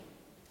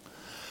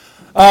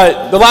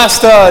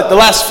The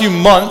last few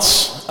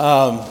months,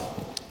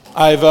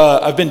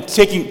 I've been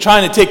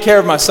trying to take care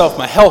of myself,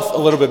 my health a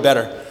little bit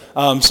better.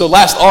 So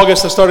last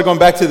August, I started going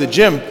back to the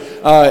gym,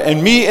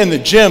 and me and the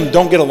gym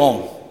don't get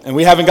along, and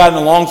we haven't gotten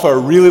along for a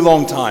really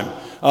long time.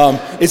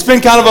 It's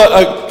been kind of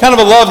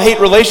a love-hate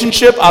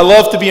relationship. I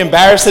love to be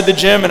embarrassed at the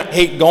gym and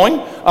hate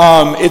going.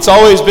 It's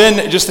always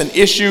been just an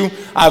issue.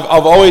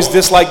 I've always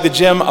disliked the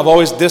gym. I've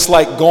always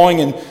disliked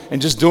going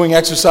and just doing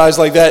exercise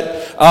like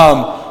that.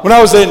 When I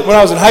was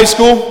in high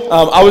school,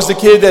 I was the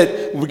kid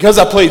that, because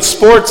I played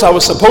sports, I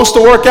was supposed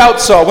to work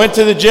out, so I went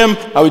to the gym.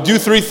 I would do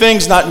 3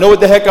 things, not know what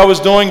the heck I was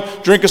doing,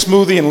 drink a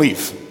smoothie, and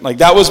leave. Like,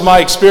 that was my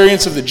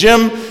experience of the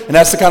gym, and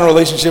that's the kind of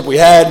relationship we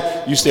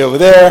had. You stay over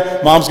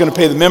there, mom's going to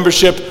pay the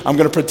membership, I'm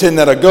going to pretend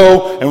that I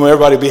go, and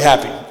everybody will be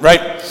happy,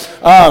 right?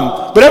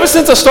 But ever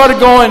since I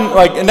started going,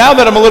 like, now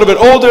that I'm a little bit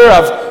older,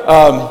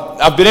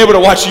 I've been able to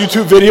watch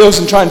YouTube videos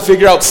and try and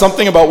figure out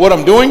something about what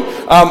I'm doing.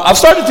 I've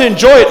started to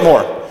enjoy it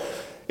more.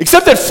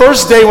 Except that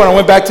first day when I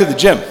went back to the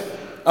gym.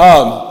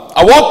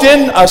 I walked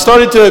in, I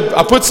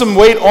put some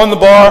weight on the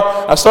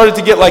bar, I started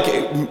to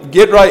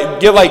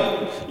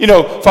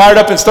fired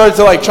up and started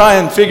to try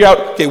and figure out,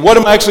 okay, what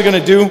am I actually going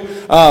to do?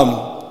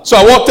 So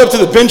I walked up to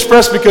the bench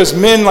press because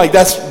men,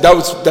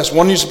 that's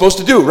one you're supposed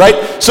to do,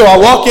 right? So I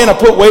walk in, I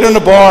put weight on the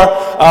bar,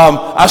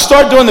 I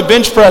start doing the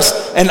bench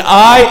press, and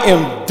I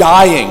am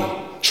dying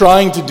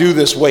trying to do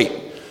this weight.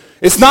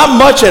 It's not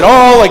much at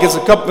all, like it's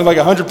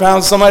 100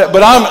 pounds, something like that,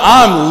 but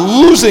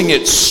I'm losing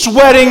it,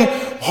 sweating,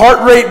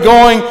 heart rate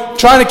going,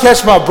 trying to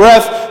catch my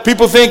breath.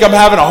 People think I'm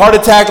having a heart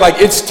attack. Like,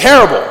 it's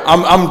terrible.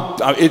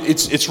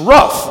 It's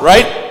rough,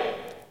 right?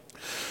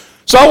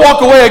 So I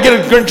walk away, I get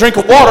a drink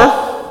of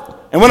water,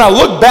 and when I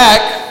look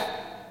back,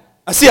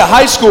 I see a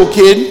high school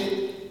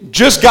kid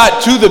just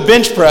got to the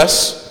bench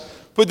press,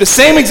 put the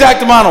same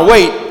exact amount of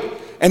weight,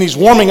 and he's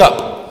warming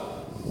up.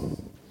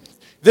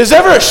 If there's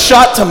ever a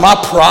shot to my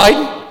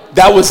pride,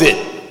 that was it.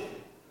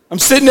 I'm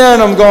sitting there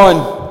and I'm going,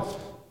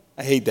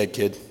 I hate that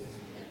kid.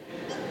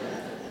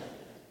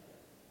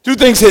 2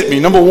 things hit me.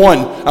 Number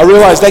 1, I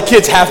realized that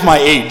kid's half my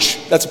age.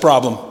 That's a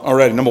problem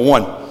already, number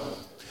 1.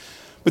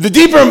 But the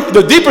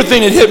deeper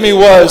thing that hit me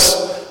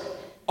was,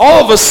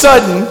 all of a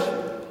sudden,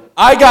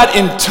 I got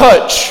in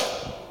touch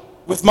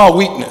with my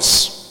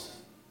weakness.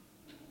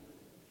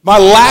 My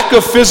lack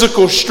of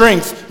physical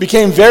strength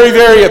became very,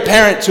 very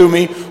apparent to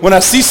me when I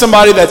see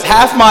somebody that's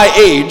half my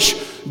age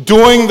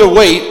doing the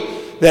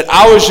weight that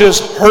I was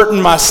just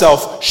hurting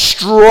myself,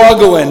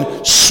 struggling,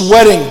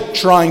 sweating,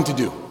 trying to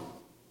do.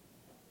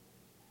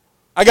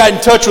 I got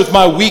in touch with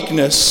my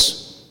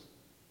weakness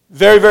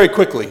very, very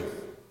quickly,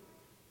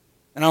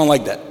 and I don't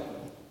like that.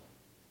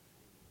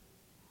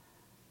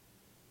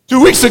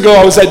 2 weeks ago,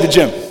 I was at the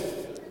gym.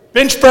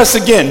 Bench press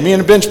again. Me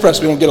and the bench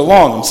press, we don't get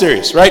along. I'm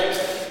serious,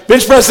 right?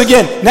 Bench press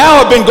again. Now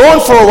I've been going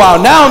for a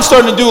while. Now I'm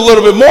starting to do a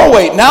little bit more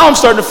weight. Now I'm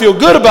starting to feel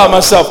good about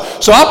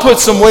myself. So I put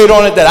some weight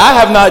on it that I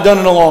have not done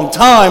in a long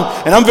time,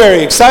 and I'm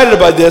very excited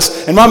about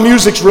this, and my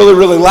music's really,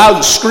 really loud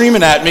and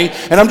screaming at me,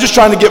 and I'm just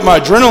trying to get my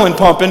adrenaline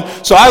pumping.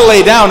 So I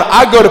lay down,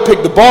 I go to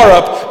pick the bar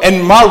up,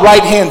 and my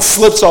right hand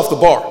slips off the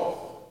bar.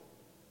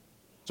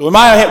 So when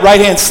my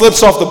right hand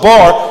slips off the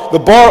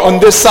bar on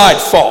this side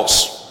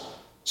falls.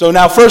 So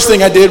now first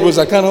thing I did was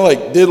I kind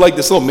of did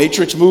this little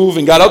matrix move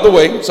and got out the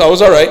way, so I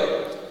was all right.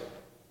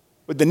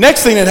 But the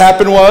next thing that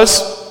happened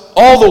was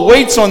all the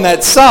weights on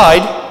that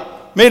side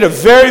made a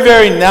very,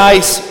 very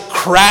nice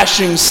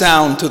crashing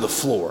sound to the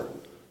floor.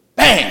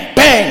 Bang,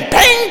 bang,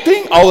 bang,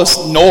 bang, all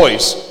this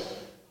noise.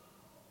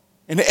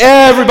 And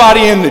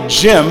everybody in the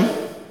gym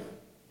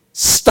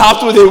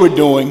stopped what they were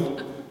doing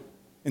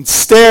and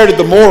stared at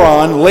the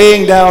moron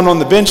laying down on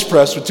the bench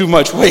press with too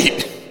much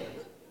weight.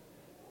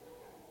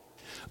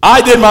 I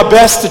did my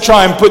best to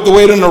try and put the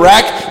weight on the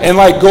rack and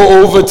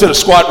go over to the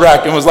squat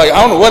rack and was like,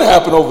 I don't know what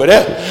happened over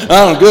there.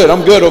 I'm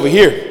good over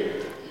here.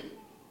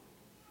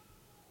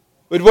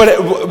 But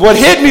what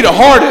hit me the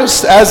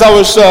hardest as I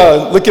was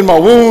licking my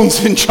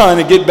wounds and trying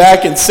to get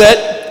back and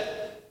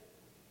set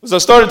was I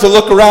started to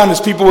look around as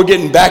people were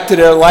getting back to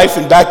their life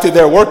and back to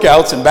their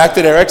workouts and back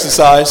to their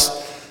exercise.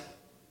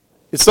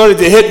 It started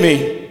to hit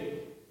me.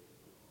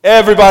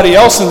 Everybody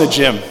else in the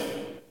gym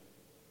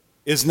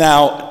is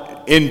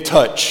now in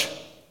touch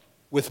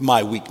with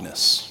my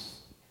weakness.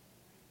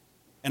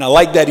 And I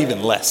like that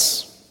even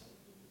less.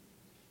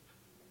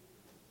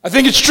 I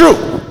think it's true.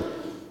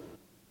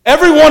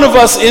 Every one of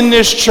us in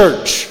this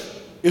church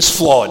is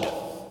flawed.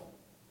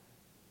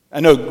 I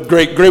know,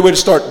 great way to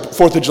start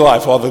 4th of July,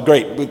 Father,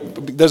 great,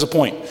 but there's a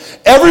point.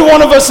 Every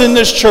one of us in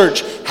this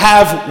church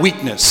have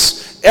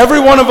weakness. Every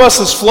one of us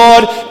is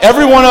flawed.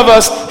 Every one of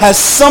us has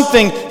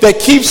something that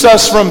keeps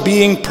us from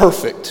being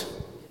perfect.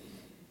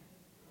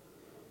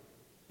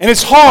 And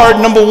it's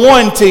hard, number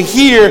 1, to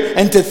hear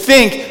and to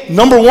think,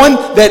 number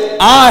 1, that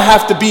I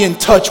have to be in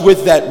touch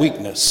with that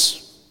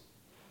weakness.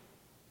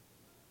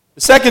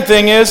 The second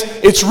thing is,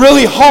 it's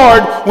really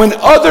hard when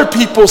other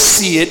people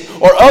see it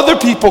or other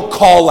people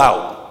call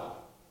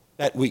out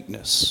that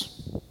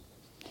weakness.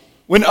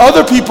 When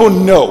other people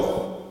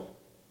know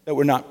that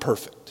we're not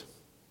perfect.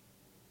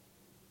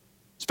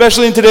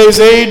 Especially in today's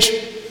age,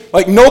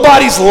 like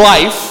nobody's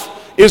life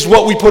is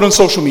what we put on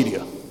social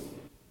media.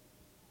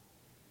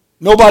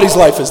 Nobody's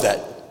life is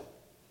that.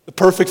 The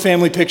perfect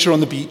family picture on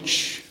the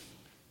beach.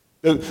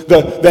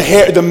 The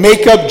hair, the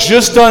makeup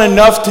just done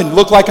enough to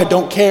look like I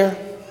don't care,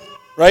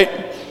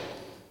 right?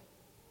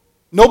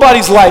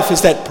 Nobody's life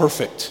is that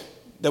perfect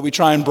that we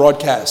try and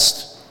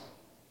broadcast.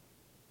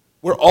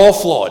 We're all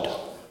flawed.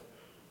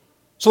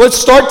 So let's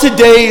start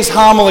today's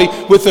homily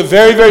with a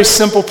very, very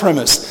simple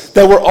premise,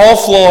 that we're all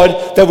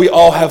flawed, that we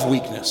all have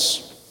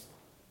weakness.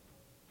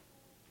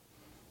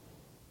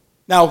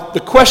 Now, the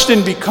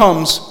question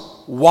becomes,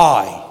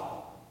 why?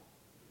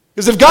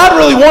 Because if God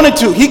really wanted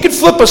to, he could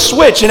flip a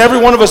switch and every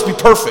one of us be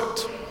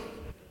perfect.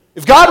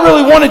 If God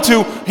really wanted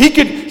to, he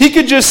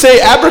could just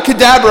say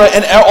abracadabra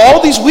and all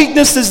these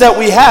weaknesses that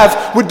we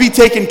have would be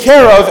taken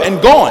care of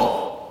and gone.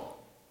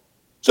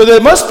 So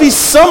there must be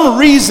some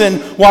reason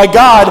why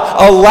God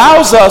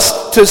allows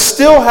us to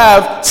still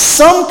have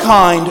some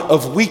kind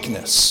of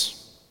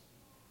weakness.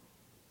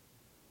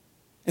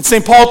 And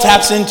St. Paul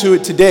taps into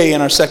it today in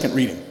our second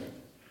reading.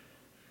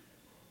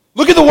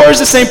 Look at the words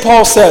that St.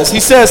 Paul says. He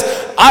says,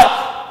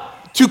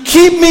 to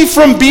keep me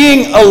from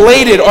being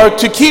elated, or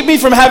to keep me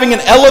from having an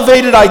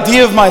elevated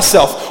idea of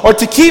myself, or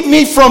to keep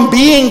me from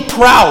being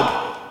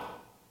proud,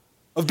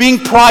 of being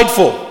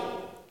prideful,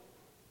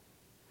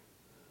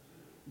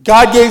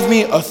 God gave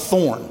me a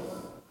thorn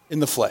in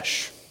the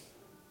flesh.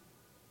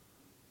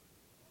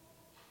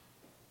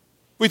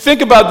 We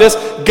think about this,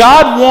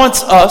 God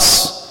wants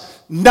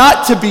us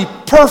not to be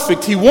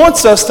perfect. He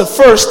wants us to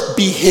first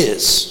be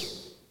His.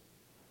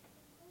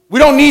 We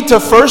don't need to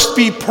first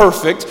be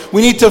perfect.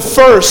 We need to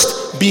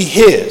first be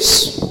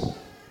His.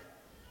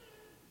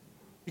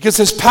 Because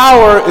His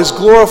power is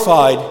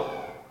glorified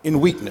in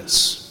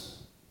weakness.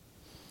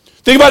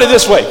 Think about it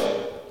this way.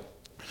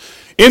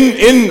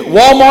 In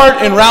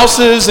Walmart and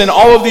Rouse's and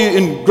all of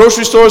in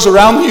grocery stores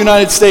around the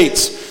United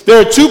States, there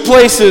are two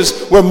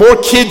places where more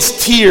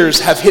kids' tears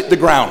have hit the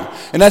ground.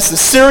 And that's the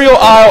cereal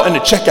aisle and the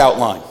checkout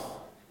line.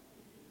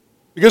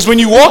 Because when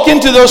you walk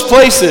into those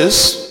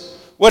places,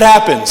 what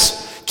happens?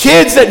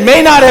 Kids that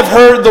may not have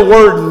heard the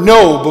word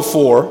no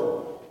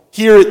before,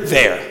 hear it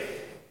there.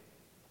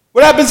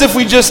 What happens if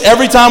we just,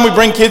 every time we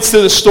bring kids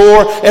to the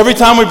store, every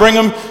time we bring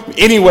them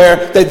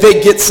anywhere, that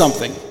they get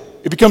something?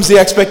 It becomes the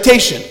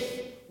expectation.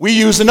 We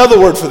use another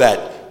word for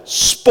that,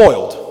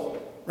 spoiled,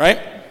 right?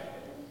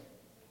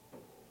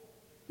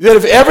 That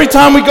if every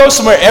time we go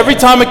somewhere, every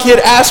time a kid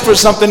asks for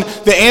something,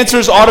 the answer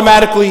is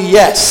automatically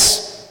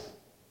yes,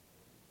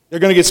 they're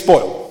going to get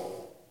spoiled.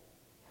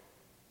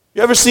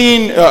 You ever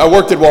seen, I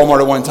worked at Walmart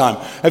at one time,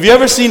 have you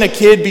ever seen a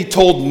kid be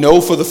told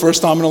no for the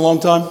first time in a long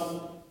time?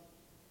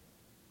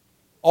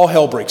 All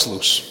hell breaks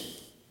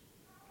loose.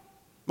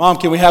 Mom,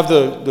 can we have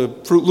the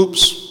Fruit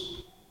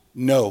Loops?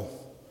 No.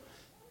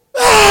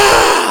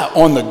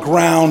 On the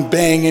ground,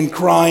 banging,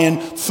 crying,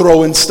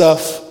 throwing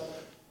stuff.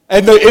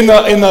 And in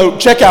the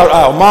checkout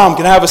aisle, Mom,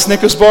 can I have a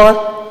Snickers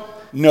bar?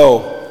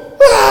 No.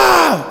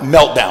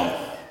 Meltdown.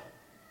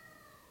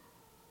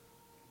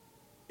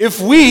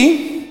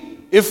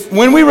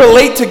 When we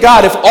relate to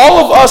God, if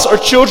all of us are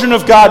children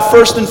of God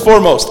first and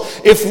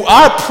foremost, if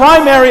our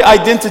primary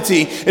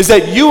identity is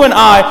that you and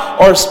I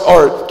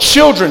are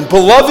children,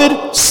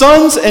 beloved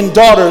sons and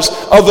daughters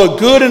of a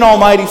good and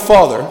almighty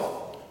Father,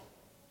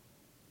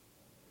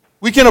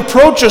 we can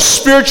approach a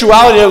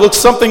spirituality that looks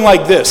something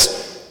like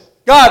this.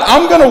 God,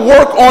 I'm going to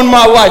work on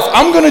my life.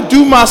 I'm going to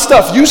do my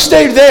stuff. You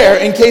stay there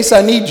in case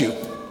I need you.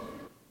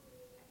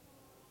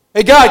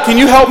 Hey, God, can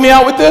you help me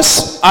out with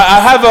this?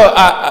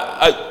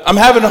 I'm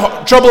having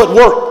trouble at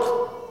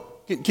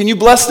work. Can you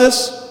bless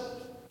this?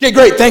 Okay,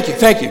 great. Thank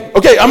you.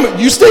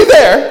 Okay, you stay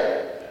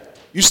there.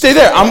 You stay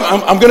there.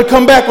 I'm going to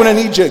come back when I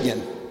need you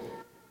again.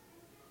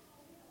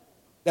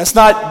 That's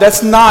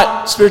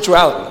not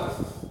spirituality.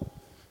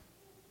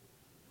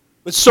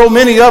 But so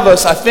many of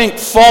us, I think,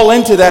 fall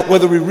into that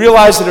whether we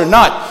realize it or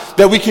not,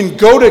 that we can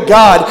go to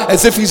God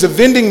as if He's a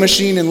vending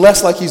machine and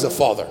less like He's a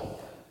father.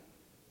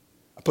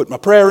 I put my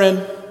prayer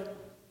in,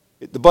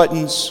 hit the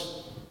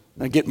buttons,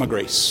 and I get my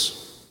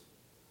grace.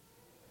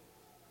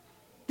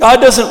 God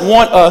doesn't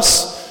want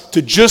us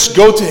to just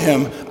go to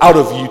Him out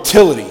of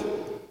utility.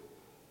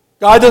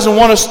 God doesn't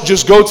want us to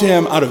just go to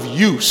Him out of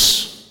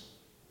use.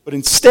 But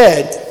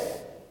instead,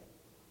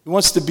 He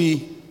wants to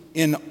be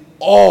in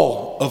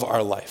all of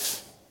our life.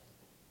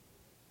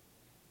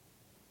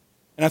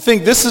 And I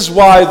think this is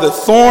why the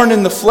thorn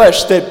in the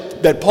flesh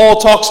that Paul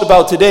talks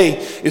about today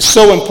is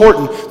so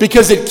important,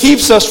 because it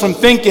keeps us from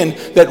thinking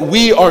that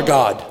we are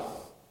God.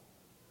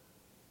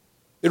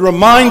 It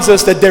reminds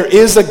us that there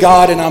is a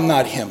God and I'm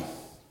not Him.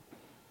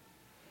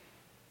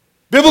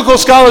 Biblical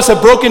scholars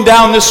have broken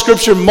down this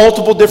scripture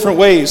multiple different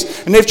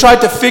ways, and they've tried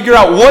to figure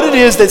out what it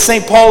is that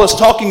St. Paul is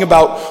talking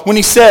about when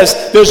he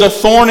says, there's a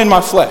thorn in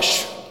my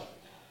flesh.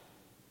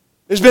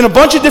 There's been a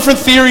bunch of different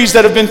theories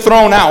that have been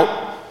thrown out.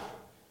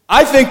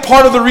 I think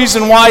part of the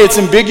reason why it's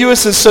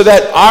ambiguous is so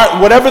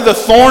that whatever the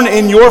thorn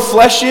in your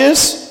flesh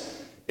is,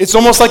 it's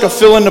almost like a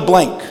fill in the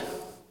blank.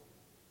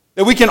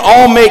 That we can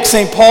all make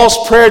St.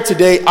 Paul's prayer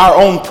today our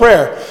own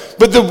prayer.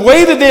 But the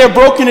way that they have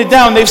broken it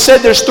down, they've said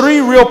there's three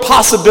real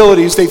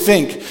possibilities they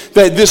think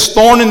that this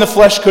thorn in the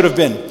flesh could have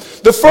been.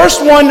 The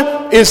first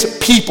one is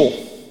people.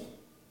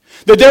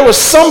 That there was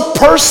some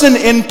person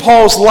in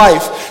Paul's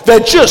life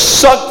that just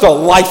sucked the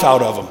life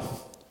out of him.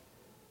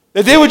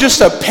 That they were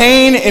just a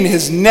pain in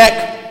his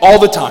neck all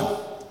the time.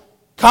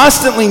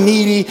 Constantly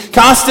needy,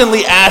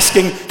 constantly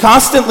asking,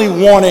 constantly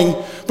wanting.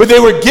 But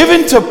they were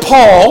given to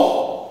Paul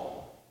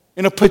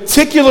in a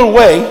particular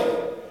way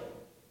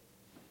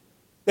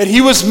that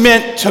he was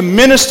meant to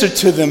minister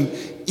to them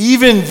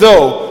even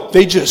though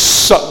they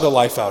just sucked the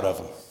life out of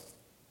him.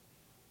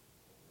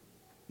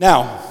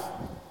 Now,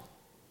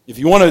 if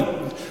you want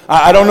to,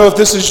 I don't know if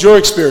this is your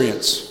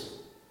experience,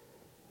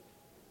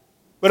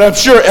 but I'm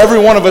sure every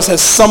one of us has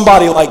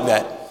somebody like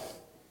that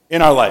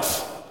in our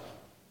life.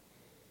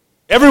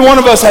 Every one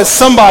of us has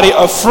somebody,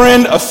 a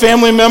friend, a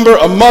family member,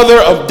 a mother,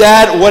 a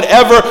dad,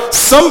 whatever,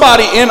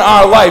 somebody in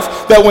our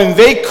life that when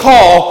they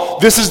call,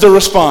 this is the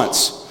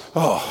response.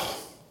 Oh.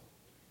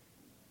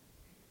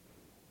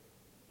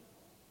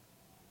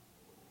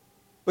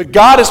 But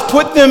God has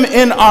put them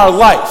in our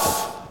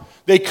life.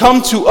 They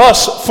come to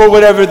us for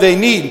whatever they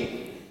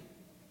need.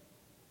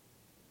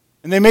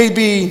 And they may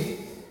be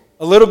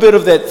a little bit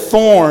of that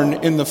thorn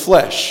in the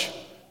flesh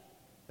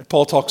that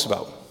Paul talks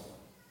about.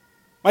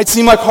 Might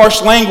seem like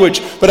harsh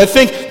language, but I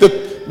think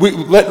that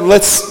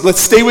let's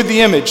stay with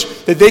the image,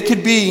 that they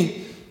could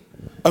be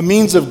a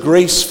means of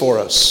grace for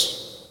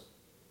us,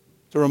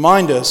 to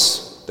remind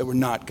us that we're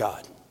not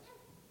God.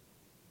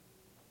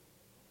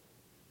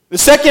 The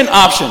second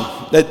option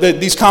that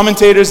these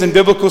commentators and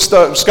biblical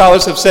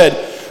scholars have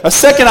said, a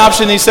second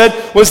option they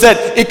said was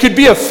that it could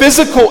be a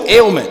physical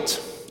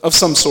ailment of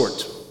some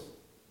sort.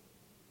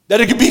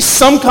 That it could be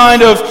some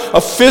kind of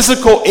a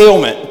physical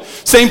ailment.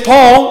 St.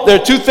 Paul, there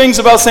are two things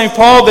about St.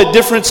 Paul that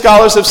different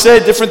scholars have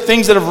said, different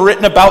things that have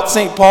written about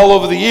St. Paul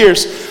over the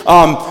years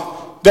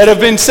that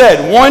have been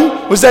said.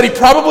 One was that he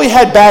probably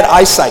had bad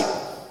eyesight.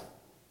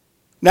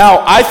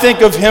 Now, I think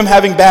of him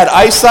having bad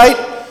eyesight,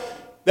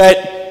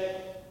 that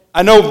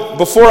I know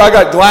before I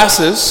got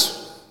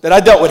glasses, that I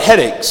dealt with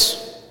headaches.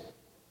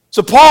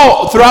 So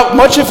Paul, throughout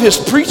much of his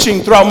preaching,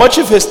 throughout much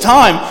of his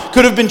time,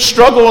 could have been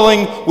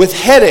struggling with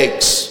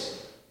headaches.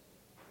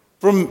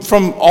 From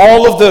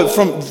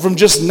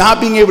just not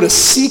being able to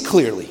see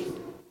clearly.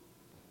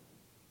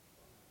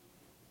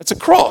 It's a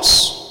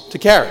cross to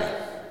carry.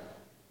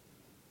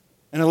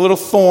 And a little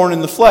thorn in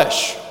the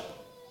flesh.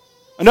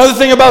 Another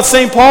thing about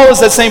St. Paul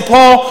is that St.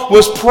 Paul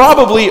was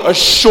probably a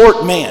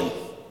short man.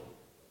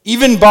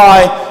 Even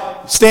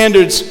by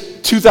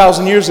standards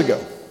 2,000 years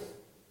ago.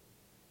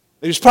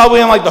 He was probably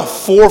in like the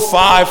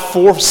 4'5",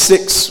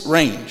 4'6"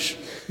 range.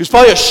 He was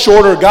probably a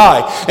shorter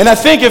guy. And I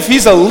think if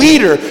he's a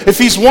leader, if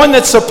he's one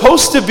that's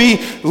supposed to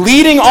be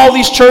leading all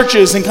these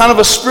churches and kind of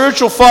a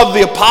spiritual father,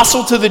 the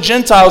apostle to the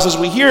Gentiles as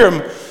we hear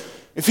him,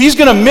 if he's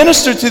going to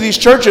minister to these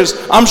churches,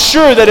 I'm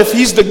sure that if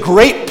he's the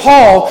great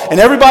Paul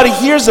and everybody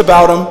hears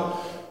about him,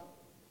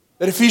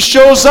 that if he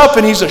shows up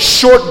and he's a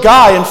short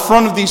guy in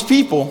front of these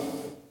people,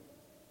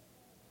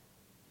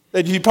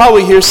 that you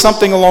probably hear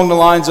something along the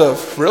lines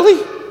of,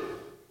 really?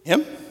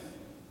 Him?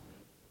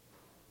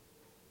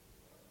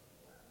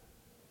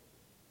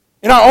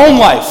 In our own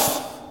life,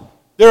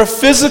 there are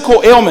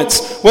physical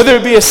ailments, whether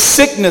it be a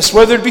sickness,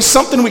 whether it be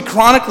something we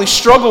chronically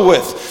struggle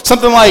with,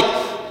 something like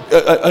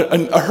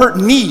a hurt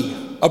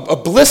knee, a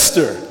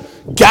blister,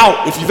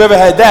 gout, if you've ever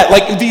had that.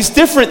 Like these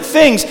different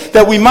things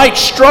that we might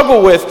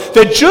struggle with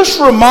that just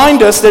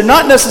remind us they're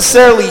not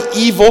necessarily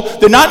evil,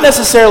 they're not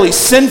necessarily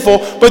sinful,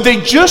 but they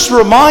just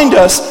remind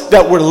us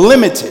that we're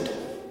limited.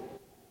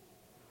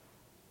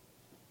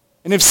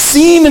 And if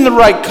seen in the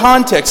right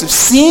context, if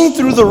seen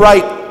through the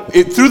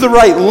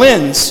right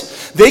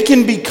lens, they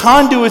can be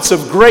conduits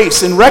of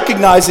grace in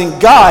recognizing,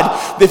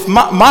 God, if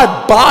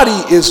my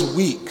body is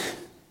weak,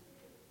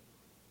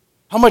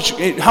 how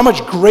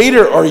much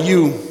greater are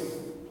you?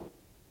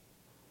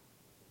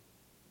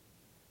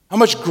 How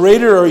much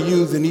greater are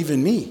you than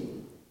even me?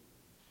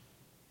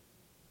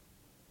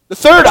 The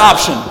third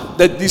option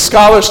that these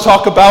scholars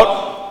talk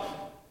about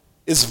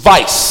is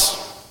vice.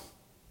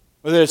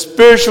 Whether it's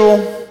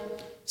spiritual,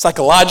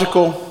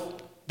 psychological,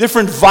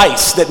 different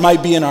vice that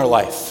might be in our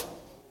life.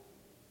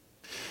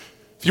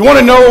 If you want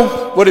to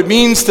know what it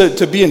means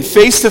to be in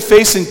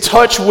face-to-face in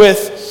touch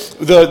with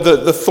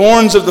the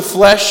thorns of the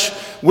flesh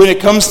when it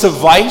comes to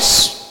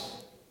vice,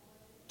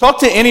 talk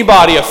to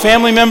anybody, a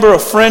family member, a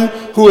friend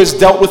who has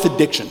dealt with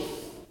addiction.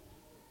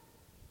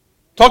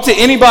 Talk to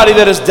anybody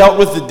that has dealt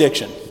with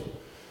addiction.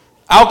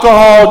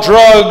 Alcohol,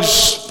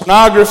 drugs,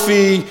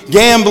 pornography,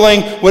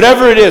 gambling,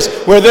 whatever it is,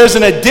 where there's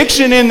an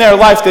addiction in their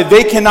life that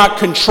they cannot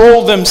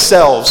control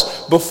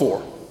themselves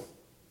before.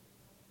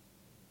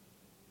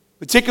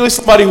 Particularly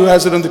somebody who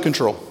has it under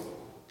control.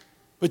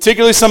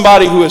 Particularly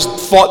somebody who has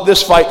fought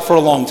this fight for a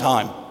long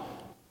time.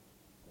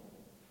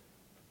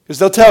 Because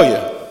they'll tell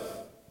you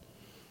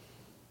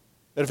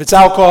that if it's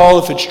alcohol,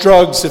 if it's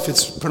drugs, if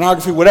it's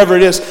pornography, whatever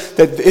it is,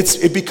 that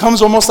it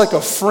becomes almost like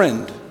a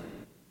friend.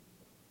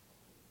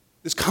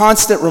 This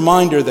constant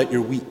reminder that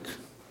you're weak.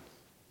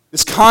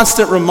 This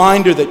constant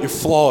reminder that you're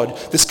flawed.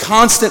 This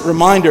constant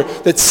reminder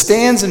that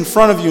stands in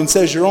front of you and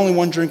says you're only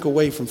one drink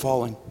away from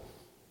falling.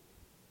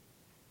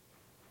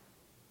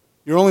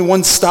 You're only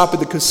one stop at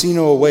the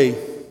casino away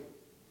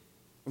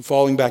from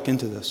falling back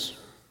into this.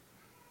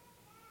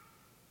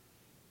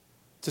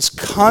 This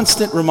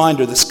constant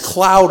reminder, this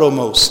cloud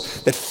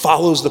almost, that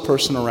follows the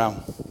person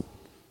around.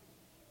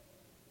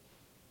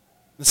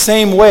 The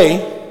same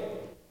way,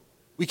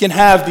 we can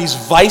have these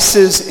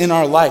vices in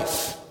our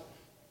life,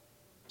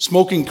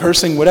 smoking,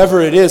 cursing,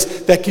 whatever it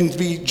is, that can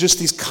be just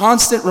these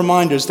constant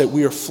reminders that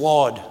we are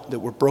flawed, that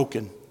we're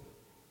broken,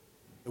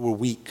 that we're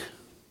weak.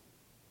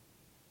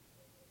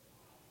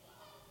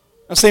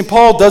 Now, St.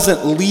 Paul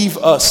doesn't leave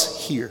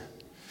us here.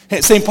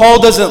 St. Paul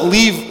doesn't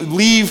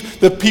leave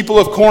the people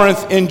of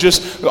Corinth in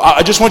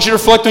I just want you to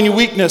reflect on your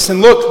weakness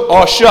and look,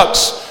 oh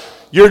shucks,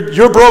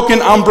 you're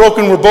broken, I'm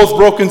broken, we're both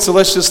broken, so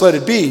let's just let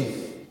it be.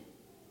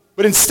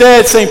 But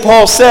instead, St.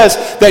 Paul says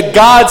that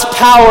God's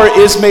power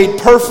is made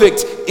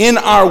perfect in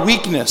our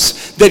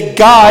weakness. That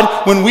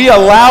God, when we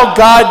allow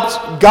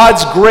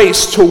God's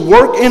grace to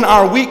work in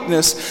our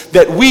weakness,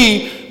 that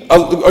we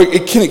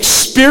can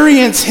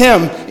experience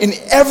Him in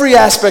every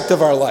aspect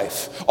of our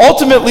life.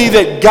 Ultimately,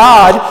 that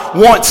God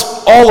wants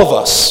all of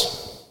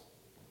us.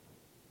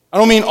 I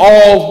don't mean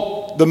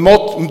all the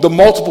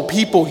multiple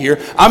people here.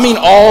 I mean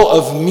all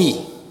of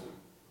me.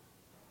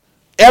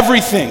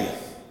 Everything.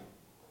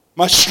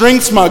 My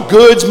strengths, my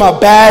goods, my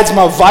bads,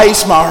 my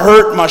vice, my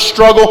hurt, my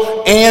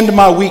struggle, and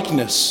my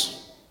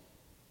weakness.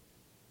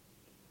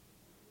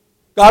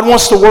 God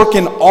wants to work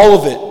in all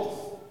of it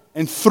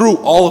and through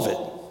all of it.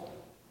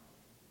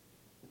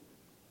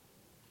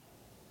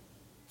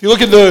 If you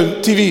look at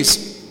the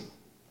TVs,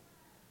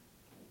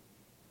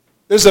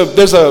 there's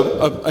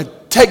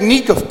a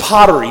technique of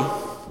pottery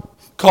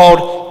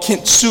called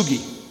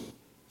kintsugi.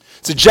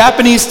 It's a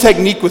Japanese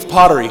technique with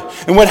pottery.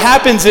 And what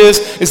happens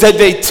is that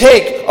they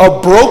take a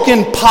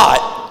broken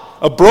pot,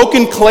 a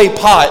broken clay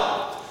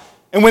pot,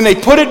 and when they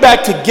put it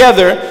back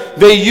together,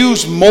 they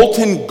use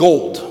molten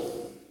gold.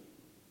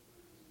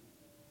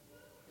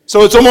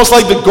 So it's almost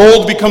like the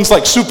gold becomes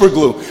like super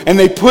glue, and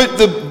they put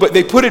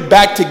it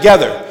back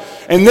together.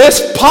 And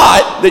this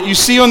pot that you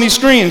see on these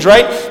screens,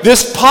 right?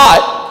 This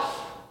pot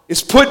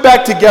is put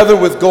back together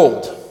with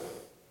gold.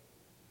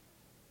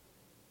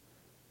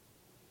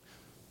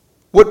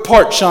 What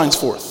part shines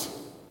forth?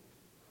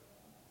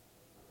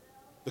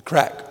 The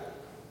crack.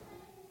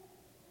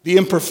 The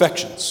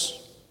imperfections.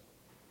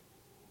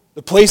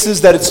 The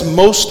places that it's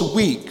most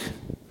weak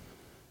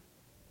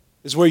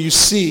is where you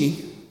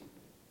see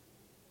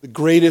the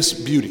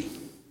greatest beauty.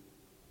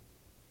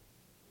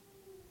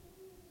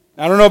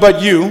 I don't know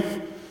about you,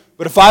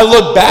 but if I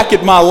look back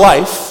at my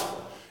life,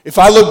 if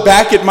I look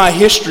back at my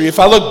history, if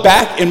I look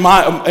back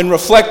and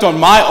reflect on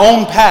my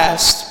own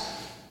past,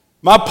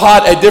 my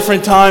pot at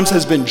different times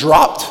has been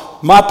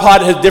dropped. My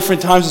pot at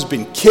different times has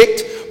been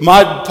kicked.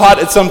 My pot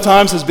at some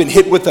times has been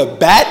hit with a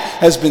bat,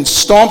 has been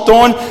stomped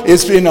on.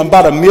 It's in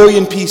about 1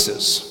 million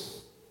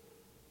pieces.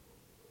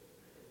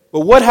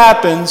 But what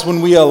happens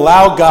when we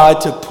allow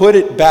God to put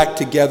it back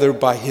together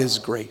by His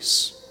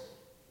grace?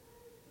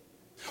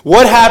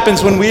 What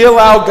happens when we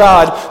allow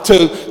God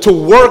to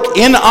work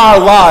in our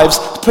lives,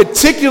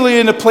 particularly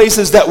in the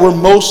places that we're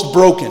most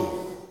broken?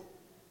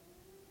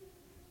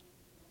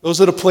 Those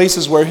are the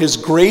places where His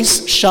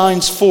grace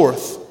shines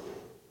forth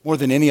more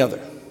than any other.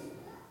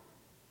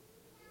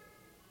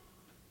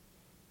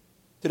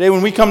 Today,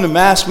 when we come to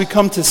Mass, we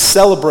come to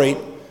celebrate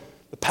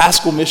the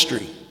Paschal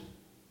Mystery.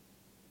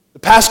 The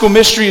Paschal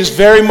Mystery is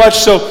very much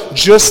so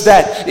just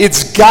that.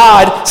 It's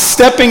God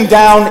stepping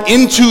down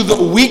into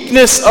the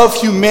weakness of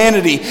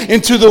humanity,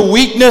 into the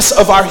weakness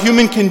of our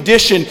human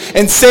condition,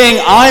 and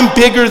saying, I'm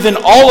bigger than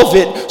all of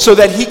it, so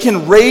that He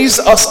can raise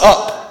us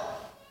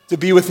up to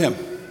be with Him.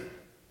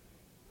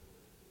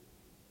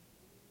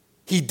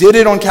 He did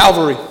it on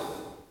Calvary.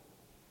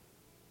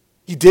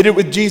 He did it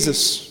with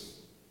Jesus.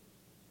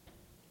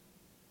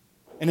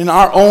 And in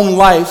our own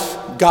life,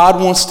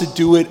 God wants to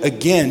do it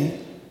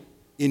again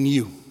in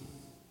you.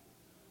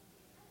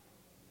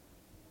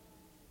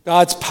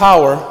 God's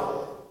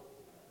power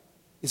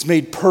is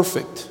made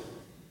perfect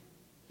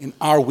in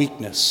our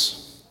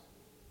weakness.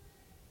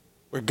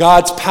 Where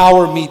God's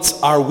power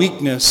meets our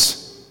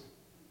weakness,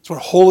 it's where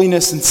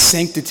holiness and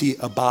sanctity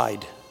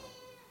abide.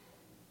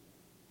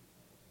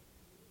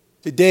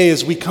 Today,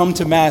 as we come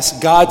to Mass,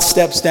 God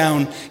steps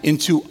down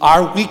into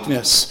our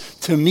weakness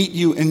to meet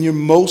you in your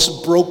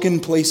most broken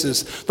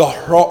places, the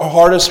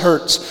hardest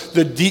hurts,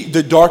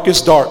 the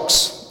darkest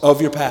darks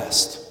of your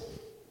past.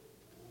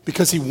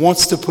 Because He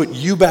wants to put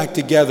you back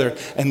together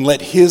and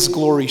let His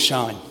glory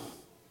shine.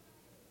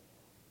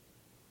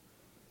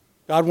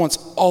 God wants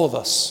all of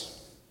us.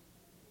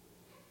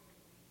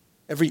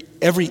 Every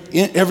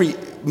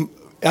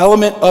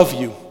element of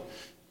you.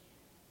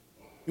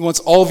 He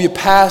wants all of your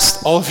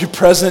past, all of your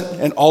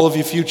present, and all of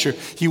your future.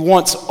 He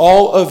wants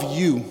all of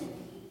you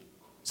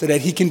so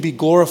that He can be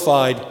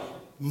glorified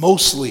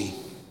mostly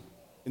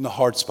in the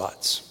hard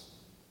spots,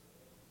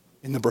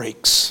 in the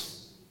breaks.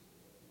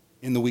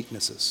 in the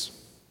weaknesses.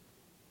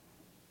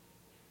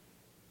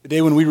 The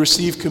day when we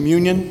receive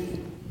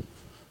communion,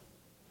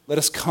 let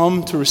us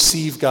come to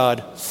receive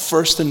God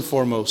first and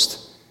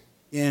foremost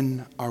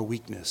in our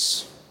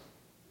weakness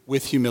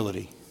with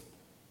humility,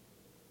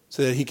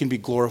 so that he can be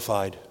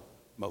glorified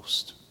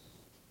most.